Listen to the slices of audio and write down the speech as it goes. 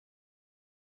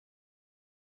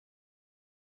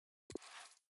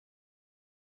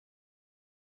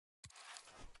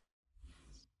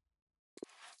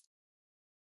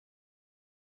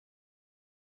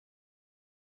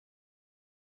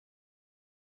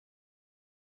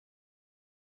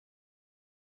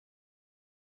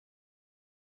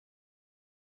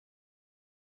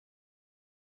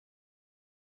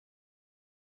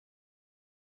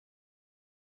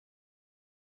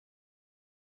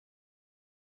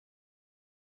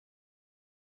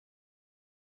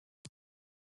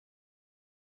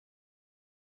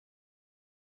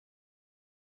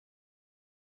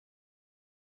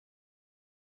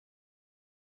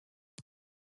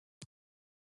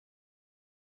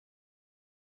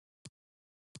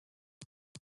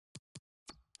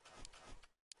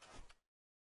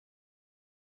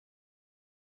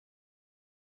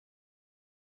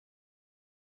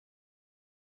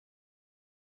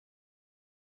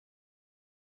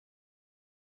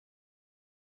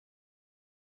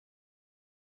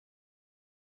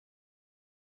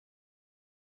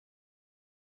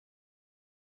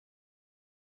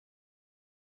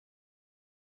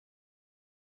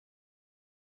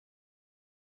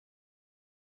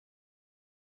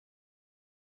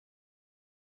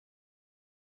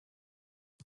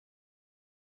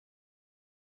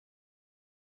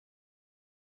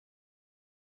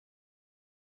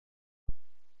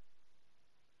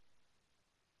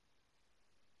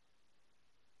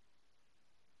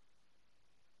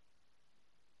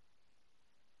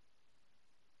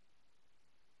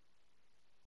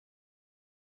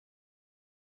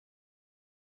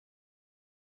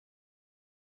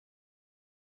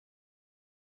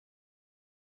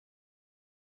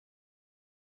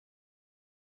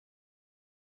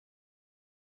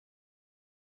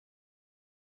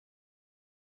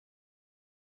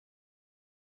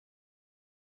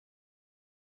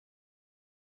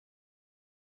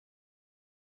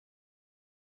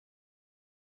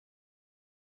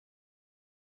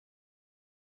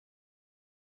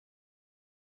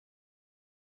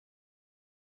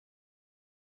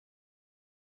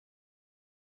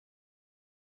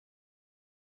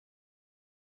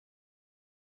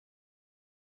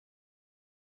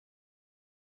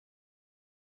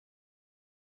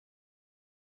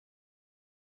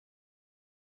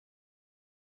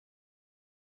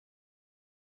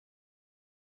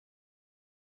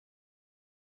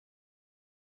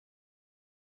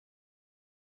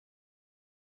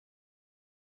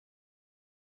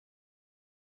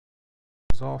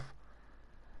is off.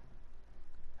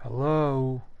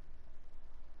 Hello.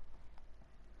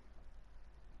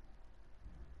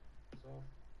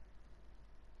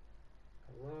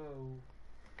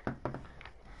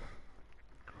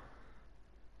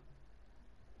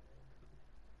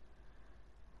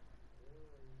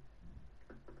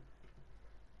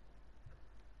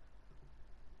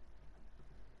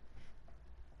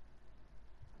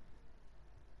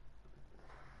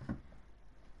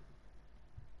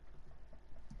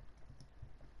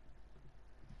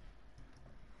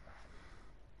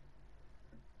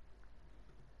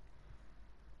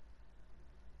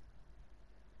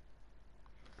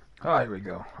 Hello. Here we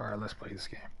go. Alright, let's play this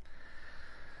game.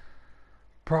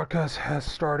 Broadcast has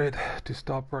started. To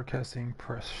stop broadcasting,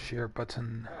 press share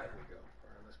button. Here we go.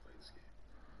 Alright, let's play this game.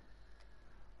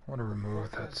 I want to remove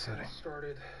that setting.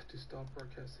 Started. To stop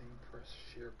broadcasting, press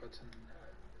share button.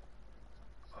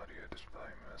 Audio display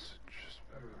message. I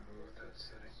want to remove that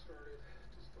setting. Started.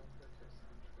 To stop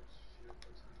broadcasting, press share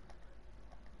button.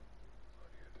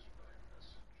 Audio display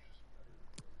message.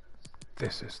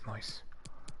 This is nice.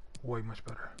 Way much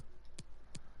better.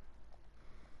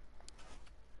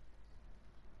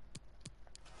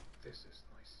 This is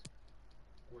nice.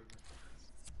 Way much better.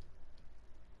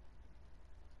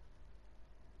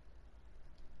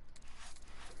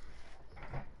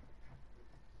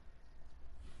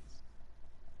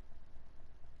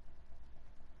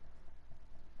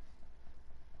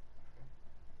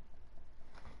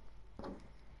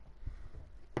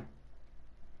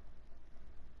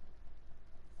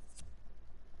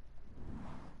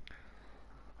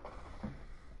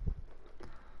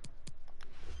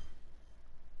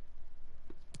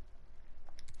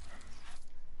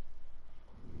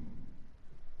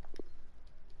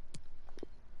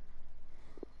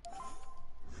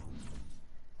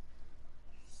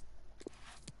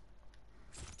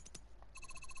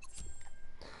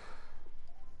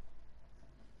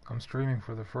 I'm streaming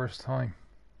for the first time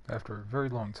after a very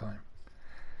long time.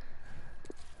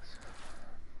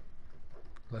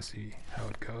 Let's see how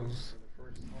it goes. For the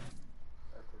first time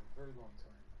after a very long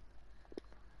time.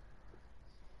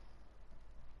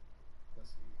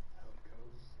 Let's see how it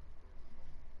goes.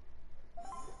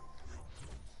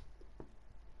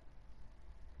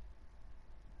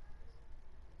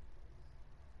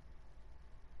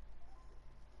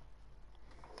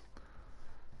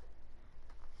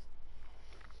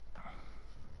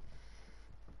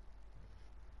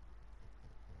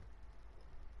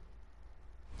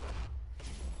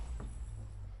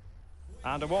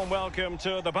 And a warm welcome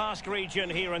to the Basque region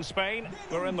here in Spain.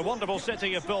 We're in the wonderful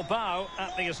city of Bilbao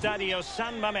at the Estadio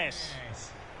San Mamés.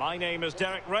 My name is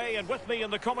Derek Ray, and with me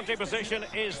in the commentary position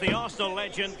is the Arsenal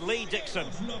legend Lee Dixon.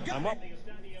 And what... My name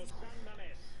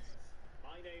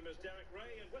is Derek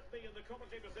Ray, and with me in the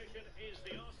commentary position is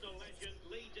the Arsenal legend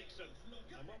Lee Dixon.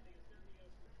 And what...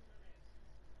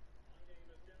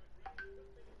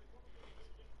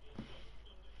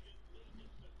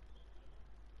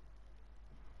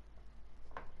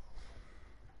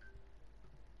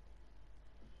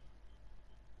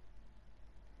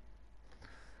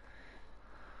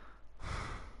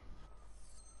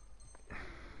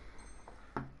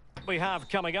 we have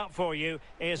coming up for you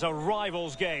is a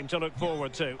rivals game to look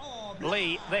forward to.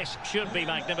 Lee, this should be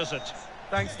magnificent.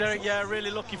 Thanks, Derek. Yeah, really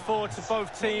looking forward to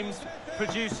both teams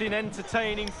producing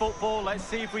entertaining football. Let's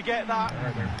see if we get that. All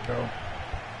right, there we go.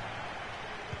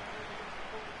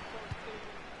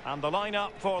 And the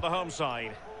lineup for the home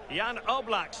side. Jan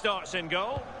Oblak starts in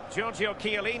goal. Giorgio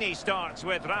Chiellini starts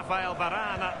with Rafael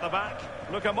Varane at the back.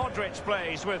 Luka Modric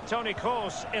plays with Toni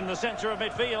Kroos in the centre of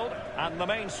midfield. And the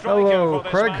main striker for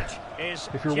this Craig. match is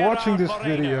If you're Gerard watching this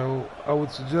Moreno. video, I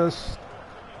would suggest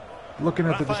looking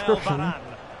at the Rafael description. Varane.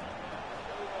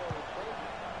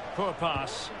 Poor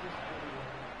pass.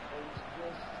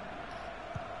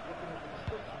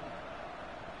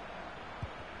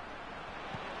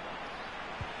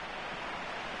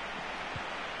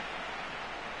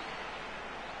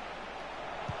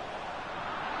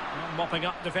 Mopping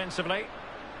up defensively.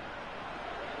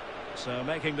 So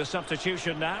making the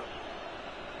substitution now.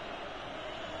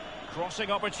 Crossing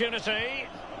opportunity.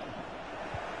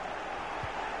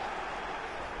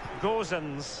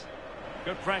 Gosens.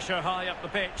 Good pressure high up the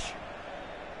pitch.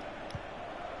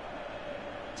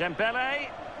 Dembele.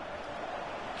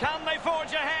 Can they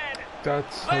forge ahead?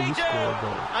 That's how They you do. score a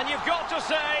goal. And you've got to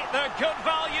say they're good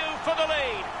value for the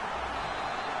lead.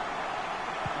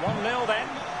 1-0 then.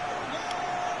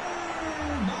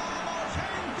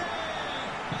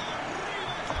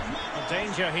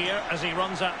 Danger here as he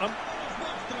runs at them.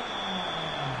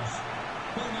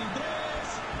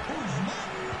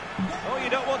 Oh, you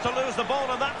don't want to lose the ball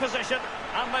in that position.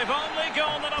 And they've only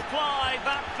gone and applied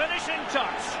that finishing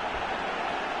touch.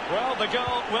 Well, the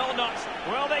goal will not.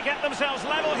 Will they get themselves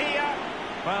level here?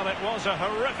 Well, it was a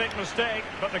horrific mistake,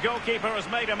 but the goalkeeper has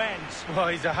made amends. Well,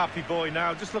 he's a happy boy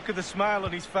now. Just look at the smile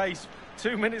on his face.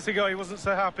 2 minutes ago, he wasn't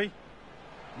so happy.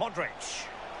 Modric.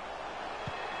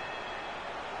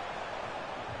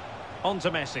 On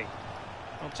to Messi.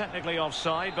 Well, technically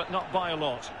offside, but not by a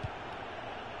lot.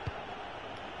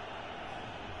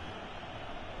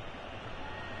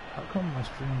 How come my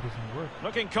stream doesn't work?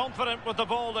 Looking confident with the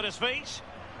ball at his feet.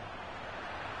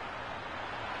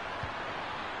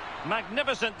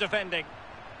 Magnificent defending.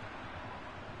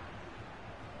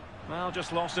 Well,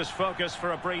 just lost his focus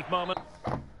for a brief moment.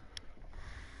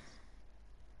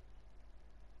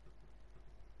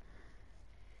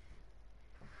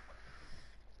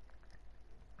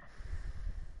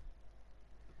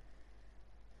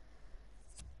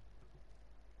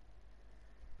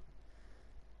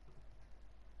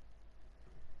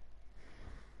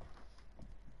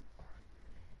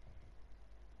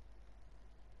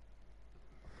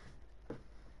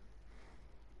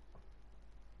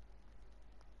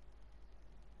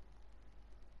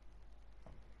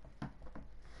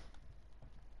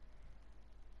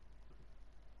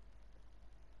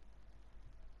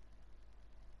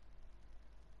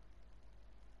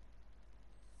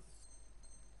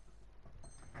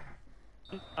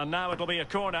 And now it'll be a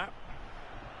corner.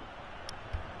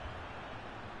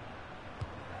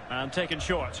 And taken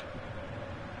short.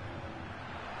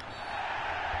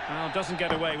 Well, doesn't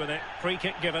get away with it. Free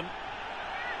kick given.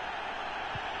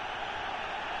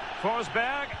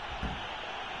 Forsberg.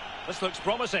 This looks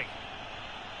promising.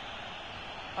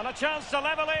 And a chance to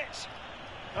level it.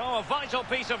 Oh, a vital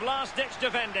piece of last-ditch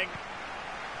defending.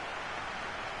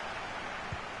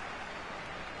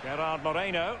 Gerard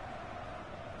Moreno.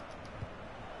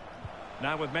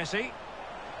 Now with Messi.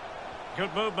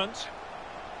 Good movement.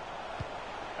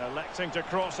 Electing to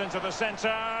cross into the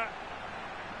centre.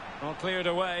 Well, cleared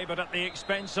away, but at the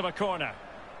expense of a corner.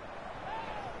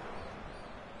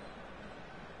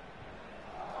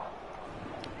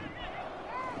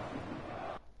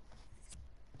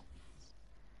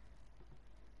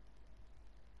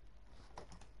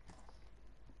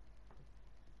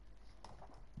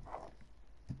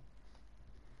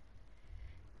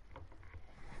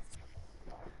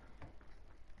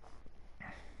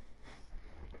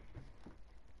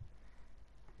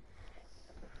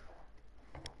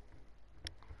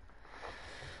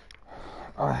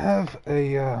 I have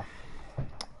a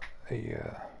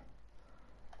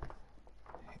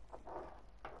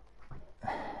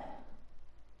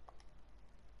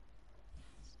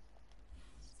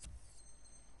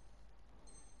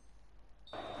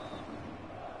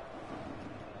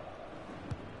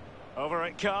Over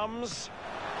it comes,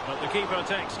 but the keeper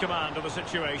takes command of the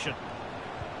situation.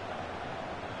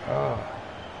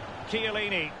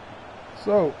 Chiellini.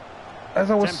 So, as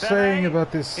I was Dembele. saying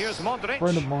about this Here's Modric.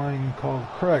 friend of mine called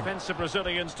Craig, Defensive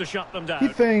Brazilians to shut them he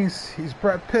down. thinks he's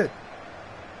Brad Pitt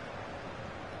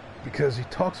because he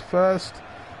talks fast.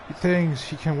 He thinks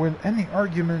he can win any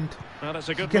argument Well, it's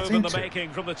a good gets move in the into. making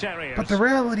from the Terriers. But the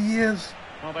reality is,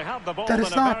 Well, they have the ball that in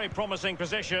is a not- very promising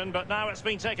position, but now it's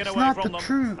been taken it's away not from the them.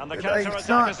 truth. And the Like,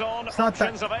 counter-attack is on. it's not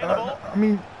Options that. available. I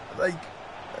mean, like,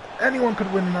 anyone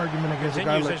could win an argument against a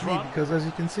guy Continues like his me run. because, as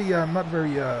you can see, I'm not very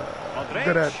Modric.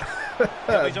 good at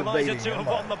He'll be delighted debating. to have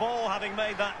won the ball, having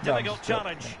made that No, I'm difficult just joking,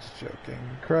 challenge. I'm just joking.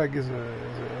 Craig is a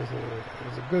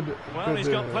good, Well, good he's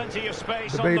got plenty of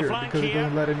space on debater the flank because he here.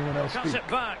 doesn't let anyone else Cuts speak. it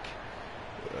back.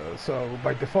 So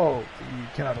by default, you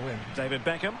cannot win. David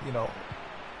Beckham. You know.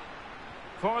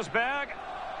 Forsberg.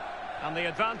 And the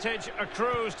advantage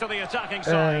accrues to the attacking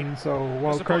side. And so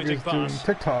while Craig is Disappointing doing pass.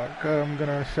 TikTok, I'm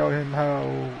gonna show him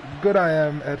how good I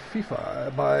am at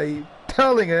FIFA by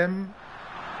telling him,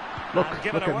 look, And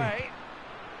given look at me. away.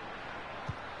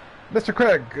 Mr.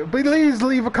 Craig, please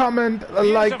leave a comment, a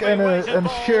like, and weighted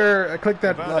ball. share. Click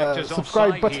that Verdict is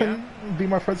subscribe offside button. Be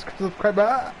my first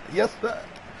subscriber. Yes, sir.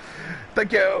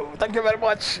 Thank you. Thank you very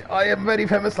much. I am very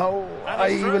famous now. And I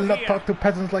it's through will not here. talk to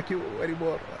peasants like you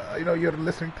anymore. I know you're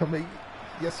listening to me.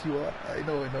 Yes, you are. I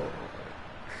know, I know.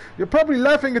 You're probably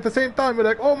laughing at the same time. You're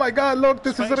like, oh my god, look,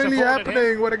 this Space is really afforded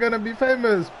happening. We're gonna be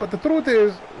famous. But the truth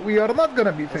is, we are not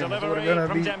gonna be The famous. We're delivery gonna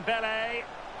from be... Dembele.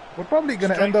 We're probably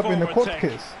gonna end up in a court Straightforward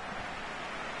take. case.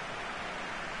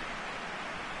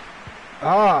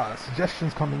 Ah,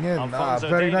 suggestions coming in. Alphonso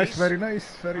Very nice, Davies. very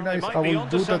nice, very Well, they nice. might I be will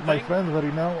onto do that, my something. friend,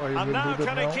 very now. I And will now do that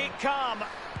can he now. keep calm?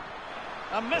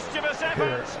 A mischievous effort.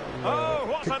 Here, Oh,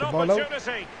 what kick an the ball out.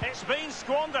 opportunity. It's been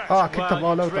squandered. Ah, kick the Well,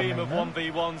 ball you out. dream I of mean,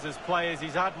 1v1s as players.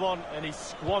 He's had one and he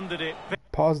squandered it.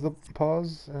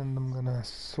 Pause, and I'm gonna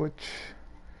switch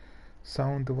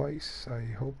sound device. I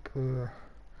hope.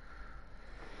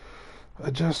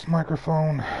 Adjust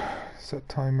microphone, set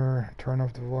timer, turn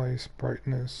off device,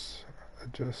 brightness,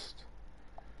 adjust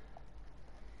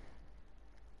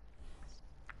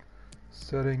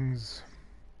settings.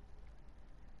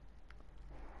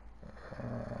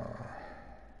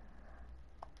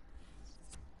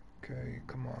 Okay,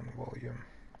 come on, volume.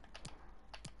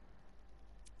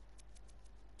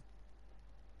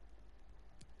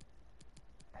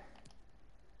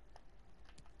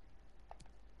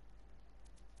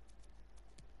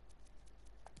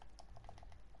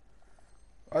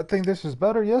 I think this is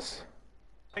better, yes?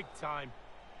 Big time.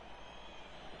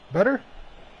 Better?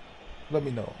 Let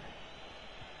me know.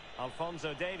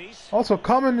 Alphonso Davies. Also,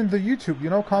 comment in the YouTube, you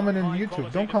know, comment in High YouTube.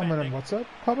 quality Don't comment on defending. WhatsApp.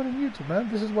 Comment in YouTube, man.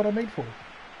 This is what I made for.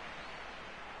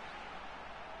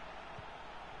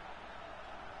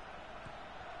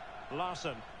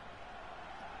 Larson.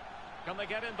 Can they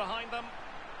get in behind them?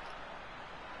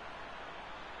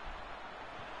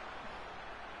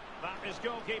 That is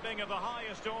goalkeeping of the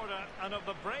highest order and of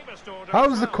the bravest order.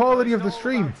 How's the quality of the It's all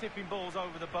stream? about tipping balls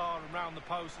over the bar and round the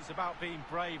post. It's about being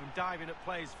brave and diving at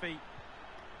players' feet.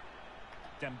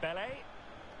 Dembele.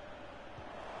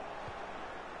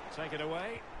 Take it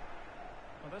away.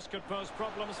 Well, this could pose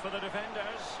problems for the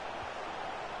defenders.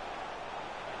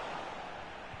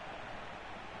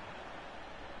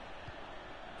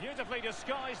 Beautifully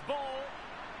disguised ball.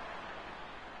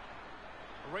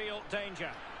 Real danger.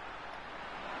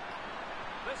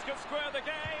 This could square the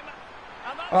game.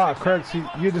 And that's Craig, exactly see,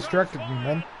 what you has distracted me,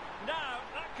 man. transpired. Now,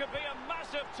 that could be a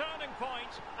massive turning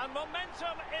point, and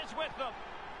momentum is with them.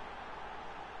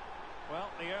 Well,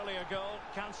 the earlier goal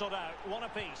cancelled out. One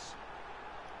apiece.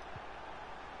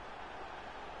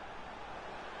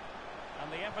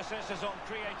 And the emphasis is on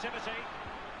creativity.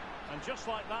 And just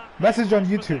like that... Message on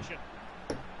lost YouTube. possession.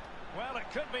 Well,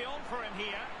 it could be on for him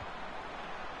here.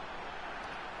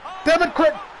 Oh, Damn it,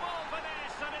 Craig! football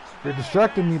finesse, and it's You're very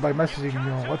distracting me by nice. messaging You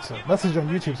me on can't WhatsApp. argue Message with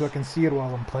on that YouTube so I can see it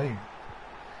while I'm playing.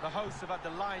 The hosts have had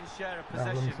the lion's share of Now,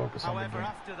 let me possession. focus on the However, game.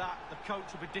 after that, the coach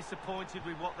will be disappointed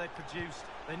with what they've produced.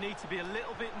 They need to be a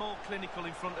little bit more clinical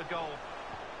in front of goal.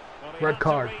 Well, he Red had to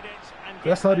card. read it and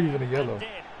That's get not there, even a and yellow. did.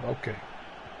 Okay.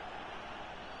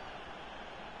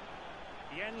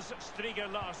 Jens Striger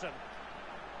Larsen.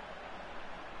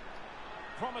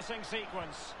 Promising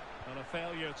sequence. And a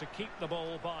failure to keep the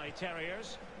ball by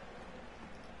Terriers.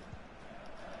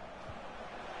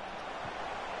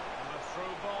 And a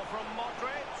through ball from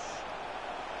Modric.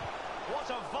 What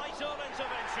a vital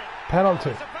intervention. Penalty.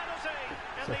 It's a penalty.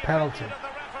 It's In a the penalty. opinion of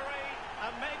the referee.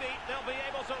 And maybe they'll be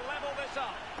able to level this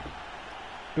up.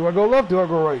 Do I go left? Do I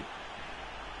go right?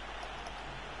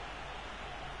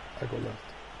 I go left.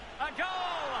 A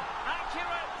goal!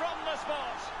 Accurate from the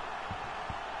spot.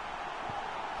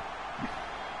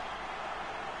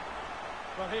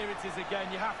 Well, here it is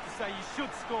again. You have to say you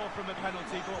should score from a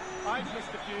penalty, but I've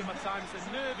missed a few of my times.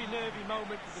 A nervy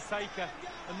moment for the taker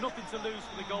and nothing to lose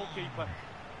for the goalkeeper.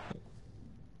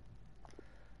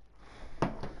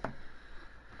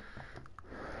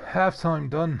 Halftime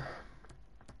done.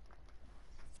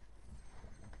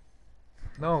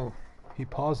 No, he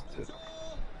paused it.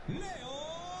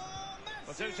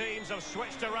 The two teams have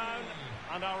switched around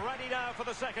and are ready now for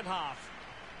the second half.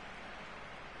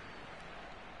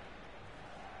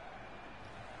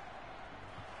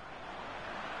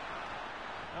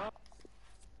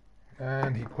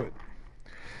 And he quit.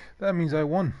 That means I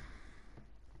won.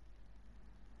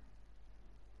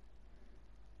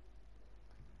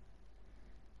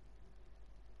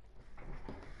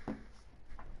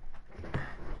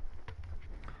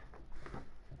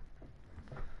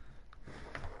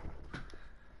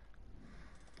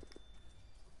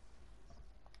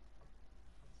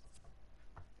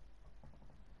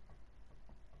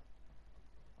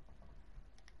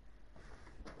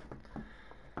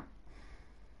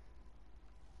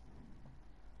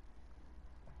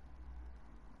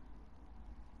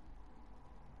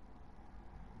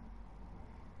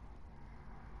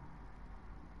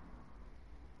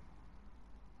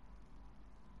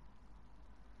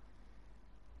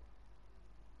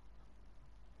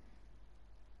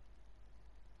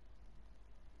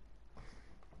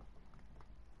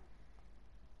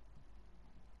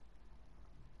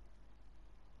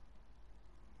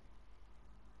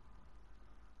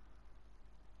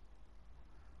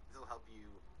 This will help you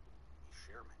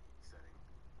share menu setting.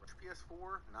 Which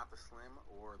PS4, not the Slim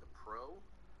or the Pro.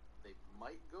 They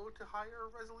might go to higher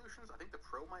resolutions. I think the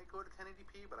Pro might go to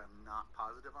 1080p, but I'm not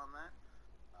positive on that.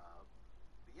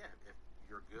 But yeah, if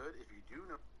you're good, if you do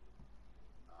know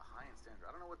high-end standard,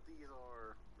 I don't know what these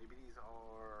are. Maybe these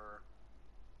are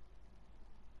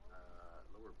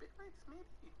lower bit rates,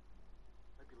 maybe?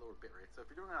 Might be lower bit rates. So if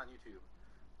you're doing it on YouTube,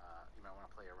 you might want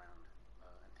to play around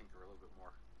and tinker a little bit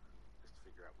more just to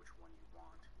figure out which one you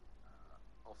want.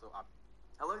 Also,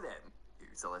 hello there.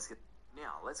 So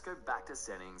let's go back to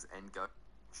settings and go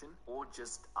or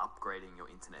just upgrading your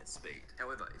internet speed.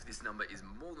 However, if this number is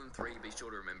more than 3, be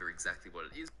sure to remember exactly what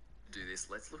it is. To do this,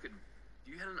 let's look at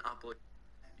you had an upload.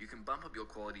 You can bump up your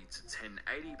quality to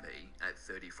 1080p at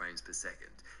 30 frames per second,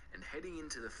 and heading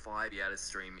into the 5 be able to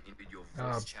stream into your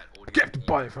voice chat audio. You have to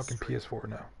buy a fucking PS4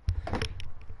 now.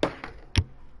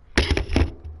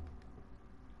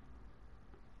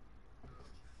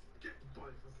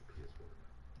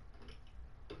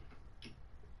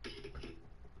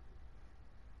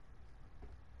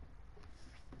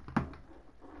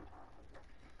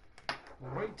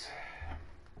 Right.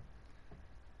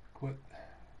 Quit.